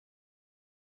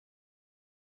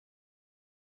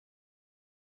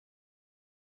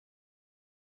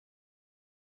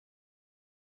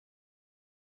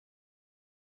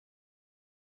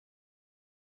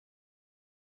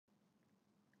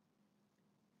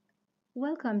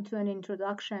Welcome to an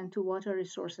introduction to water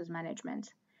resources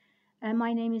management.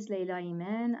 My name is Leila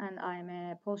Eamen and I'm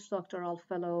a postdoctoral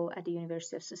fellow at the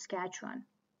University of Saskatchewan.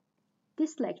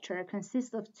 This lecture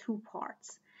consists of two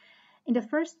parts. In the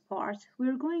first part,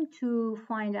 we're going to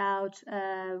find out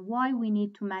why we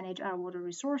need to manage our water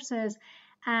resources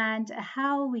and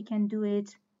how we can do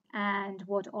it and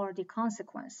what are the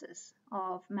consequences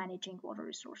of managing water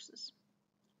resources.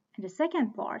 In the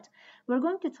second part, we're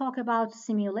going to talk about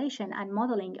simulation and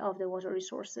modeling of the water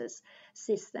resources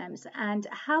systems and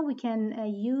how we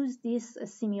can use this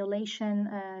simulation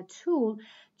tool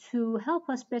to help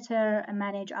us better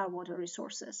manage our water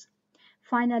resources.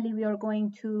 Finally, we are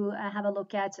going to have a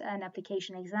look at an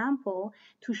application example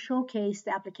to showcase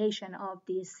the application of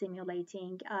these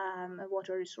simulating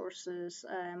water resources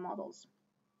models.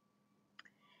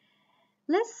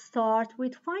 Let's start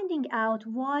with finding out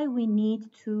why we need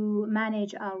to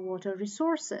manage our water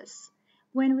resources.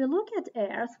 When we look at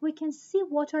Earth, we can see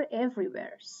water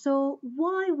everywhere. So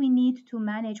why we need to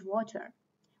manage water?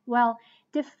 Well,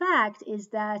 the fact is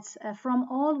that from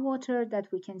all water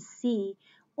that we can see,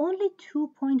 only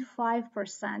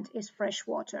 2.5% is fresh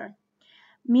water,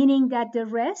 meaning that the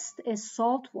rest is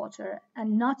salt water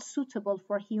and not suitable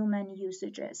for human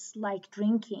usages like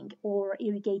drinking or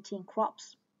irrigating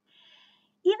crops.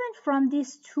 Even from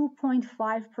this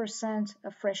 2.5%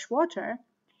 of fresh water,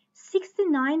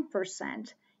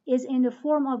 69% is in the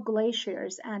form of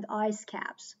glaciers and ice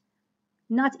caps,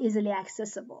 not easily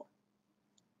accessible.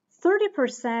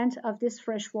 30% of this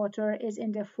fresh water is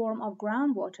in the form of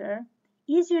groundwater,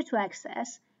 easier to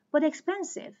access, but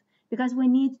expensive because we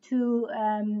need to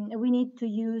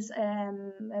use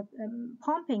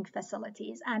pumping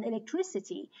facilities and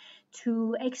electricity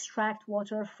to extract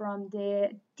water from the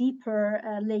deeper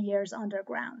layers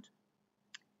underground.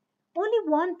 Only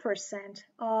 1%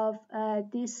 of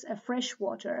this fresh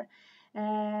water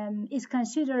is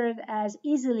considered as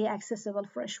easily accessible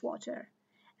fresh water.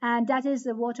 And that is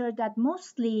the water that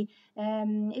mostly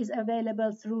is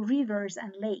available through rivers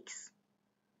and lakes.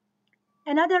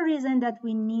 Another reason that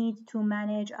we need to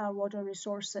manage our water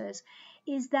resources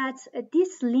is that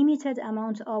this limited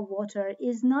amount of water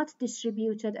is not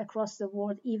distributed across the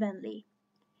world evenly.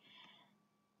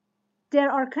 There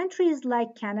are countries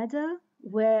like Canada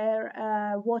where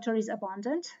water is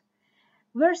abundant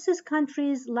versus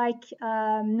countries like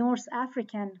North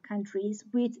African countries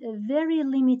with very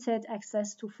limited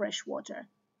access to fresh water.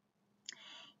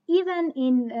 Even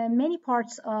in many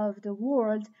parts of the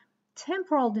world,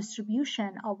 temporal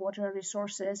distribution of water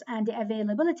resources and the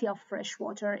availability of fresh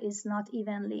water is not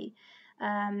evenly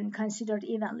considered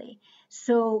evenly.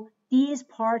 So in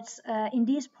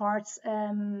these parts,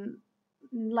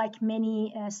 like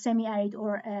many semi-arid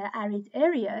or arid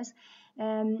areas,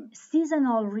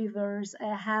 seasonal rivers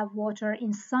have water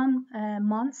in some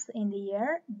months in the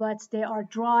year, but they are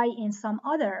dry in some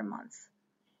other months.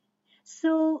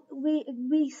 So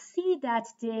we see that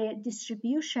the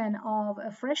distribution of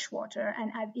fresh water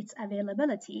and its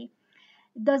availability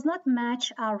does not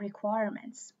match our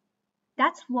requirements.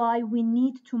 That's why we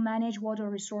need to manage water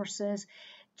resources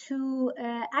to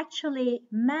actually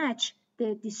match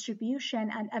the distribution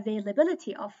and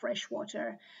availability of fresh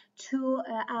water to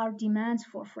our demands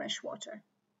for fresh water.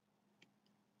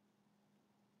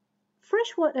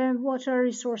 Fresh water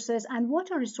resources and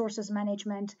water resources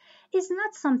management is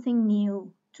not something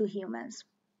new to humans.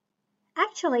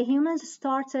 Actually, humans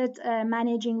started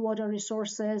managing water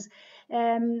resources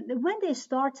when they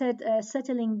started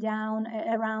settling down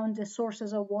around the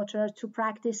sources of water to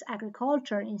practice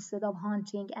agriculture instead of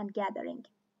hunting and gathering.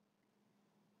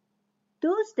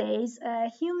 Those days,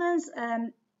 humans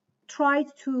tried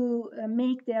to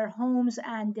make their homes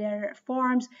and their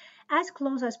farms as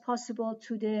close as possible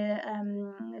to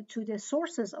the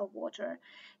sources of water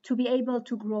to be able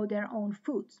to grow their own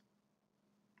foods.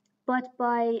 But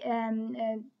by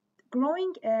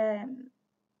growing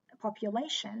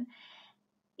population,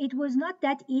 it was not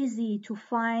that easy to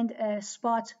find a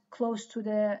spot close to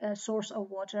the source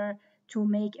of water to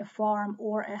make a farm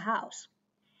or a house.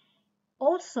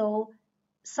 Also,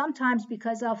 sometimes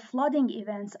because of flooding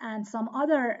events and some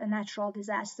other natural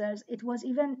disasters, it was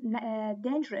even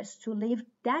dangerous to live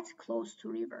that close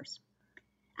to rivers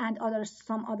and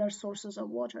some other sources of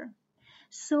water.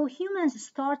 So humans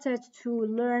started to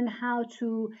learn how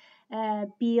to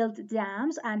build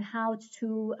dams and how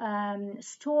to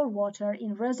store water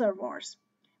in reservoirs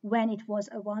when it was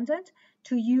abundant,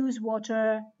 to use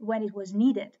water when it was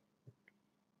needed.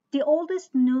 The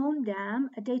oldest known dam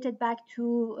dated back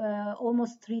to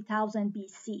almost 3000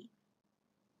 BC.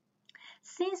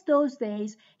 Since those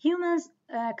days, humans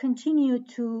continue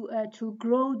to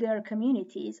grow their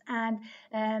communities and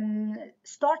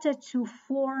started to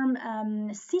form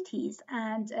cities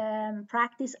and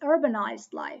practice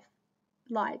urbanized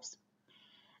lives.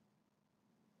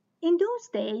 In those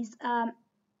days,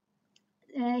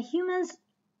 humans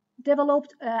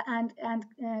developed and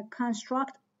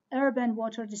construct urban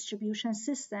water distribution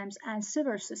systems and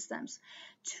sewer systems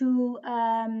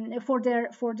for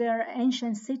their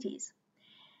ancient cities.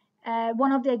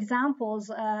 One of the examples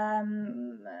have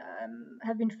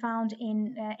been found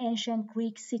in ancient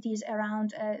Greek cities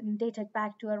dated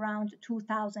back to around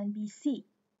 2000 BC.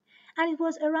 And it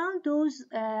was around those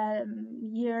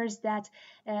years that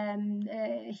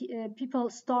people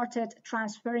started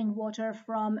transferring water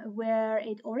from where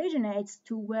it originates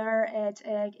to where it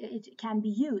can be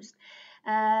used.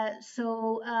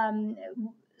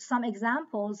 Some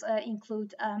examples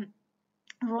include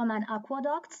Roman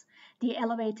aqueducts, the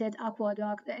elevated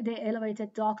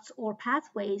ducts or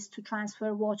pathways to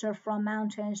transfer water from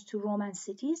mountains to Roman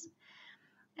cities.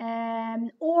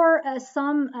 Or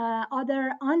some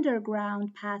other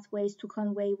underground pathways to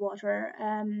convey water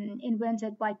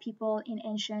invented by people in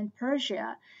ancient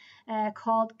Persia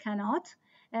called kanat,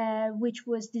 which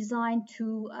was designed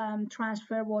to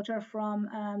transfer water from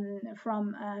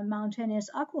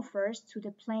mountainous aquifers to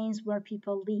the plains where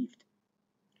people lived.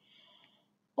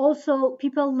 Also,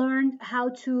 people learned how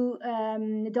to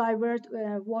divert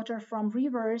water from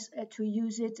rivers to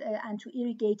use it and to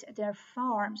irrigate their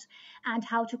farms, and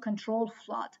how to control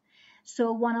flood.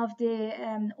 So one of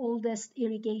the oldest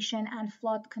irrigation and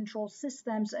flood control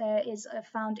systems is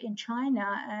found in China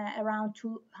around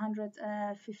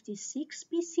 256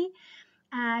 BC,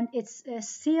 and it's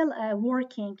still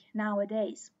working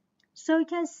nowadays. So you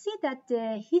can see that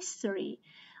the history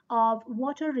of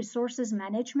water resources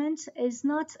management is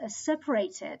not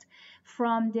separated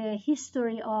from the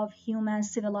history of human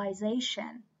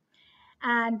civilization,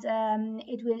 and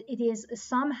it is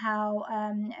somehow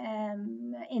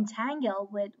entangled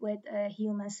with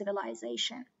human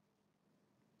civilization.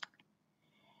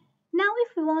 Now,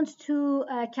 if we want to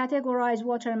categorize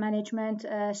water management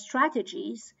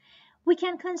strategies, we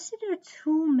can consider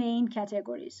two main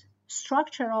categories: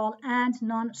 structural and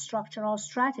non-structural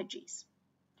strategies.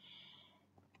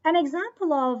 An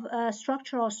example of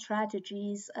structural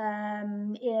strategies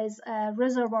is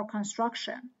reservoir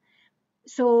construction.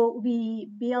 So we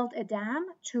build a dam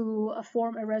to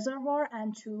form a reservoir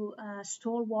and to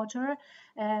store water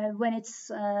when it's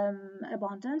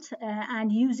abundant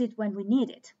and use it when we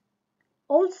need it.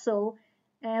 Also,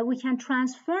 we can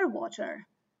transfer water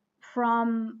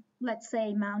from, let's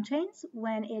say, mountains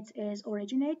when it is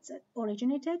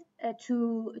originated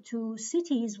to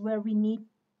cities where we need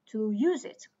to use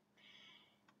it.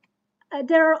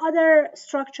 There are other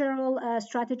structural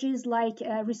strategies like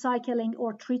recycling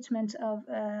or treatment of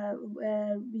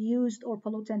used or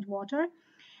pollutant water.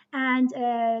 And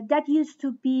that used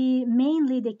to be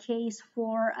mainly the case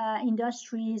for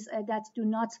industries that do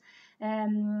not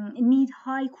need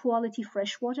high quality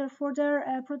fresh water for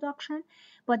their production.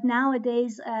 But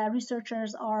nowadays,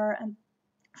 researchers are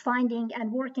finding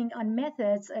and working on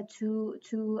methods to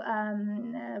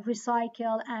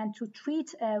recycle and to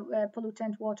treat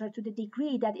pollutant water to the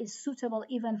degree that is suitable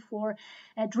even for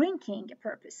drinking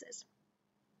purposes.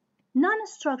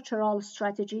 Non-structural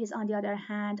strategies, on the other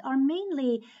hand, are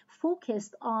mainly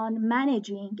focused on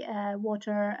managing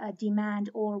water demand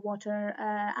or water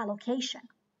allocation.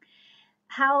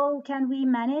 How can we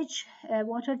manage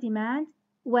water demand?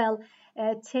 Well,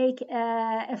 take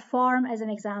a farm as an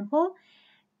example.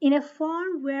 In a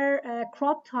farm where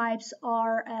crop types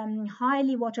are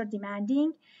highly water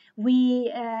demanding, we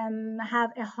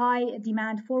have a high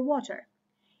demand for water.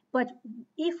 But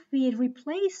if we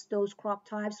replace those crop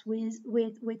types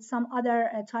with some other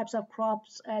types of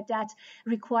crops that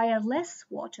require less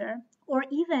water, or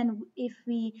even if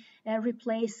we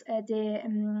replace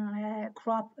the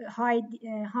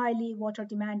highly water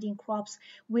demanding crops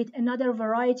with another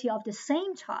variety of the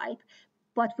same type,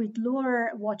 but with lower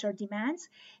water demands,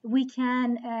 we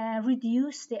can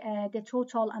reduce the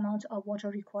total amount of water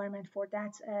requirement for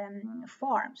that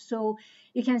farm. So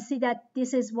you can see that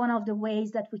this is one of the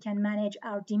ways that we can manage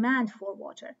our demand for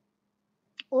water.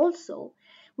 Also,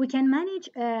 we can manage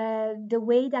the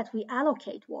way that we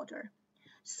allocate water.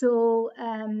 So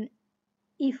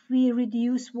if we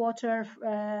reduce water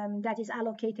that is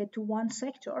allocated to one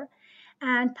sector,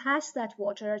 and pass that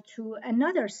water to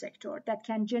another sector that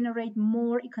can generate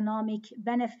more economic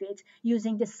benefit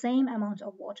using the same amount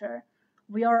of water,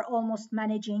 we are almost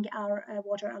managing our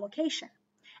water allocation.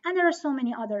 And there are so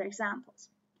many other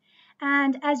examples.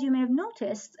 And as you may have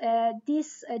noticed,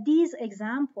 these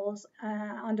examples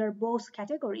under both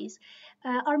categories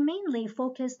are mainly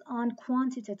focused on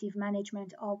quantitative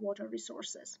management of water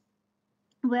resources.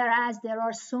 Whereas there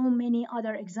are so many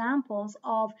other examples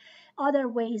of other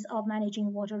ways of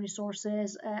managing water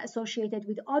resources associated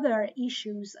with other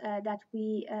issues that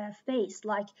we face,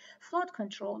 like flood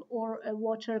control or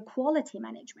water quality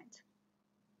management.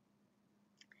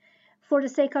 For the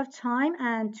sake of time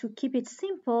and to keep it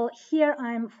simple, here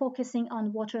I'm focusing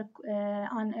on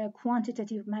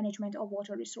quantitative management of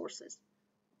water resources.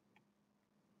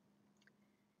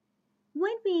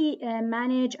 When we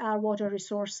manage our water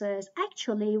resources,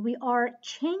 actually we are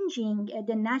changing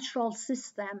the natural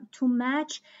system to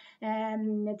match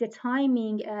the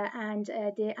timing and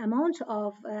the amount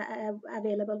of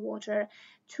available water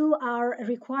to our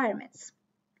requirements.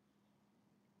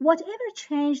 Whatever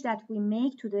change that we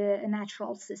make to the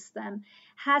natural system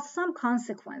has some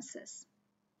consequences.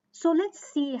 So let's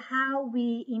see how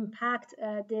we impact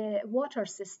the water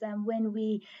system when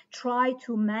we try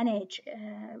to manage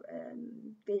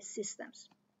these systems.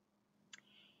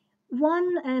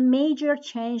 One major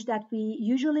change that we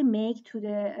usually make to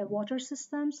the water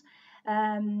systems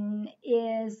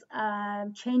is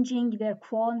changing their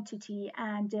quantity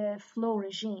and flow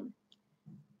regime.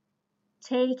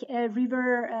 Take a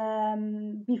river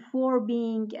before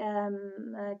being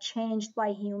changed by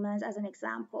humans as an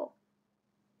example.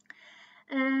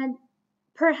 And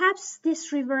perhaps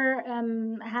this river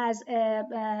has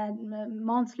a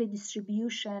monthly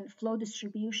distribution, flow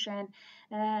distribution,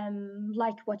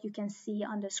 like what you can see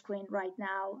on the screen right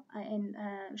now,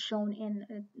 shown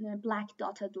in a black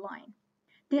dotted line.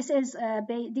 This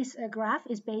graph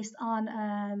is based on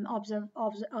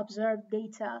observed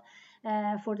data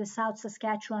for the South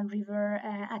Saskatchewan River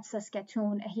at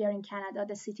Saskatoon here in Canada,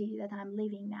 the city that I'm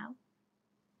living now.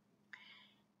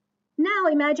 Now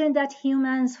imagine that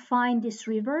humans find this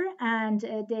river and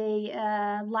they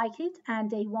like it and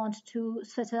they want to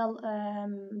settle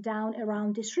down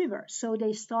around this river. So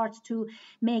they start to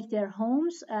make their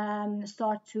homes,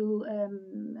 start to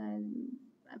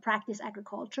practice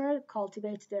agriculture,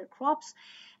 cultivate their crops,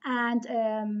 and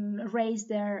raise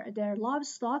their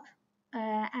livestock.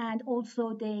 And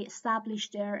also they establish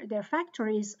their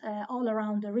factories all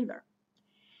around the river.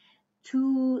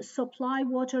 To supply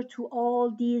water to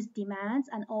all these demands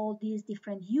and all these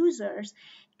different users,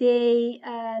 they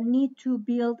need to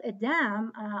build a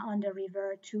dam on the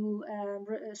river to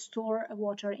store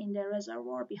water in the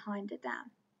reservoir behind the dam.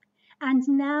 And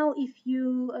now if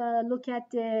you look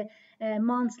at the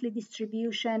monthly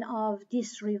distribution of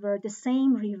this river, the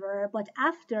same river, but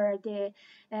after the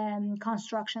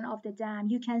construction of the dam,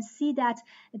 you can see that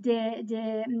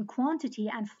the quantity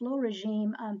and flow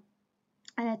regime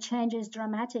changes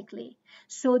dramatically.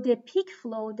 So the peak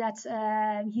flow that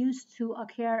used to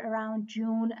occur around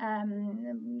June at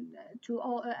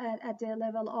the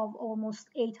level of almost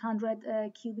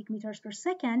 800 cubic meters per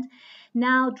second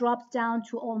now dropped down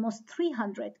to almost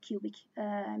 300 cubic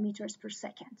meters per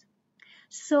second.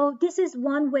 So this is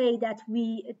one way that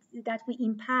we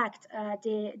impact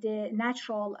the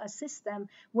natural system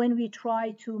when we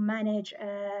try to manage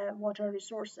water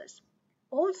resources.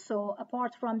 Also,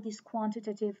 apart from this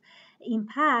quantitative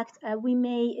impact, we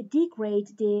may degrade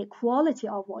the quality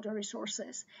of water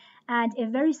resources. And a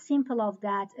very simple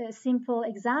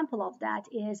example of that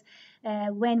is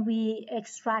when we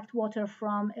extract water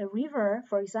from a river,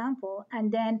 for example,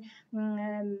 and then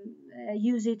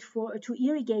use it to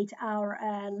irrigate our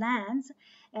lands,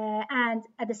 and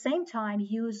at the same time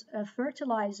use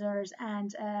fertilizers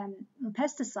and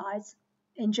pesticides,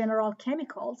 in general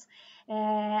chemicals,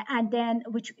 and then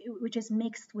which is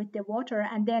mixed with the water,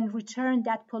 and then return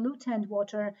that pollutant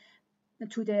water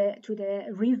to the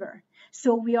river.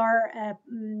 So we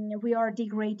are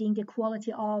degrading the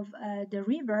quality of the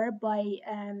river by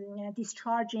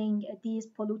discharging these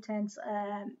pollutants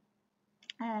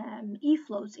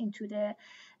effluents into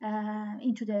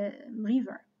the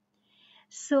river.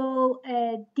 So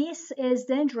this is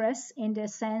dangerous in the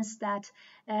sense that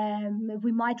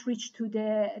we might reach to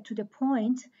the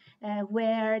point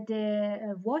where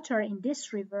the water in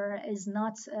this river is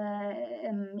not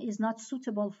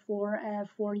suitable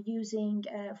for using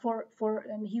for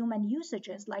human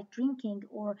usages like drinking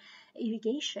or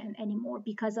irrigation anymore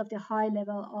because of the high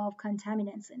level of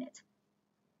contaminants in it.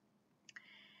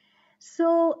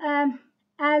 So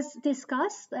as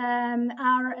discussed,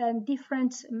 our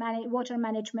different water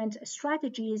management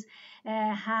strategies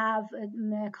have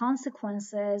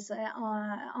consequences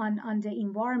on the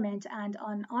environment and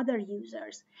on other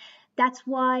users. That's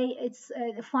why it's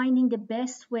finding the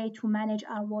best way to manage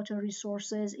our water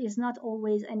resources is not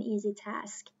always an easy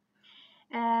task.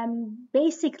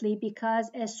 Basically, because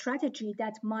a strategy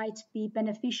that might be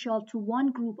beneficial to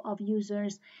one group of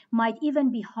users might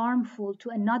even be harmful to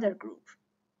another group.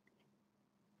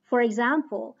 For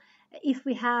example, if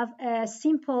we have a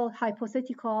simple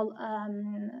hypothetical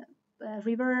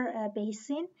river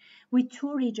basin with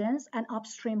two regions, an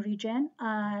upstream region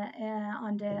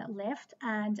on the left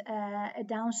and a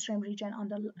downstream region on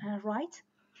the right,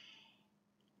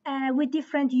 with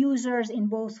different users in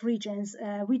both regions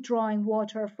withdrawing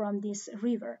water from this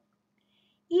river.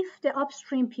 If the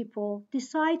upstream people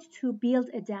decide to build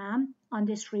a dam on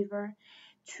this river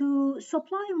to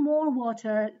supply more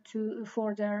water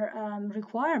for their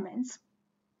requirements,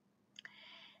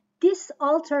 this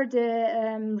alters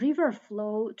the river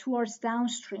flow towards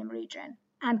downstream region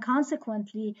and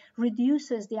consequently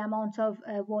reduces the amount of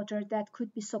water that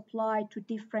could be supplied to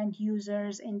different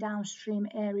users in downstream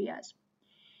areas.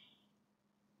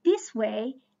 This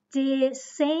way, the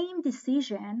same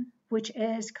decision, which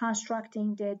is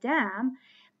constructing the dam,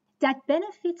 that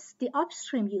benefits the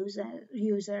upstream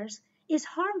users is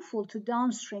harmful to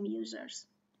downstream users.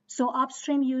 So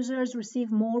upstream users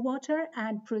receive more water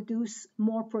and produce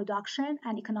more production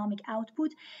and economic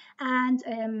output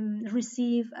and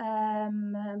receive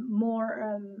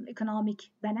more economic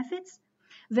benefits,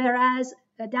 whereas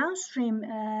downstream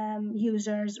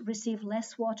users receive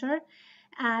less water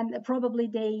and probably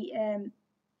they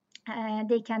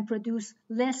can produce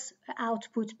less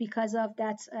output because of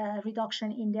that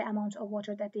reduction in the amount of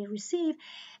water that they receive,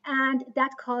 and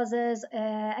that causes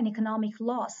an economic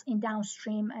loss in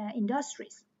downstream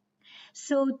industries.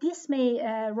 So this may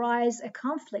rise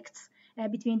conflicts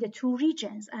between the two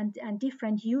regions and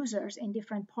different users in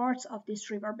different parts of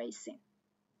this river basin.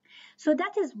 So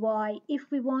that is why if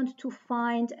we want to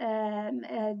find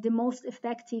the most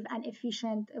effective and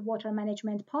efficient water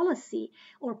management policy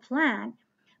or plan,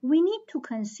 we need to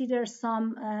consider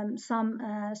some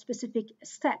specific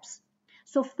steps.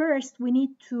 So first, we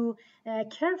need to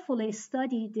carefully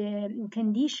study the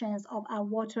conditions of our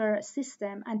water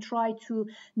system and try to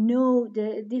know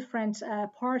the different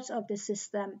parts of the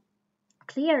system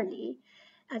clearly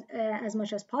as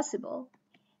much as possible.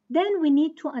 Then we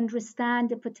need to understand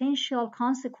the potential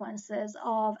consequences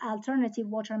of alternative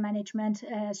water management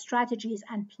strategies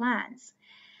and plans.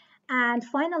 And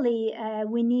finally,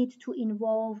 we need to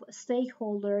involve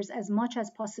stakeholders as much as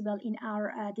possible in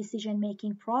our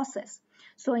decision-making process.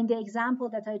 So in the example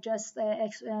that I just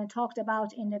talked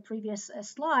about in the previous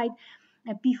slide,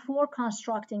 before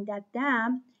constructing that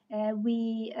dam,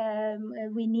 we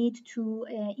need to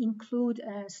include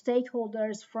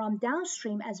stakeholders from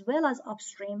downstream as well as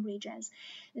upstream regions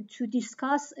to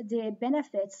discuss the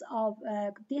benefits of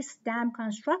this dam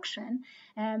construction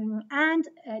and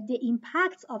the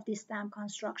impacts of these dam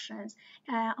constructions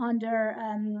on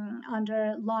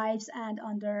their lives and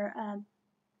on their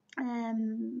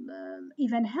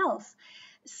even health,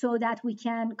 so that we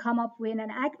can come up with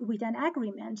an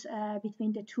agreement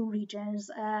between the two regions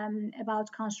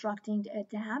about constructing a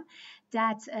dam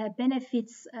that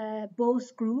benefits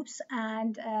both groups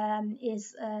and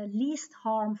is least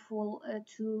harmful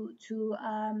to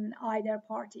either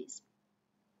parties.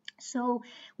 So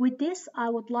with this, I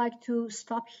would like to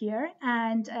stop here,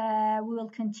 and we will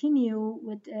continue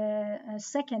with the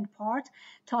second part,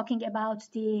 talking about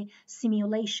the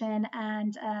simulation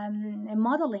and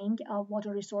modeling of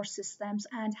water resource systems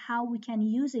and how we can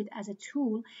use it as a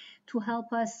tool to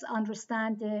help us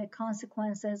understand the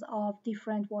consequences of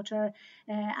different water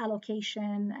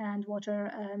allocation and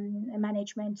water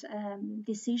management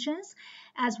decisions,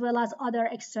 as well as other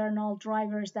external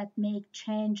drivers that make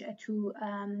change to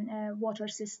water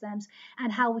systems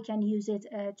and how we can use it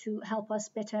to help us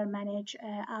better manage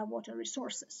our water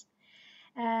resources.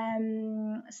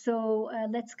 So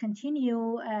let's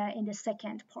continue in the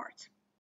second part.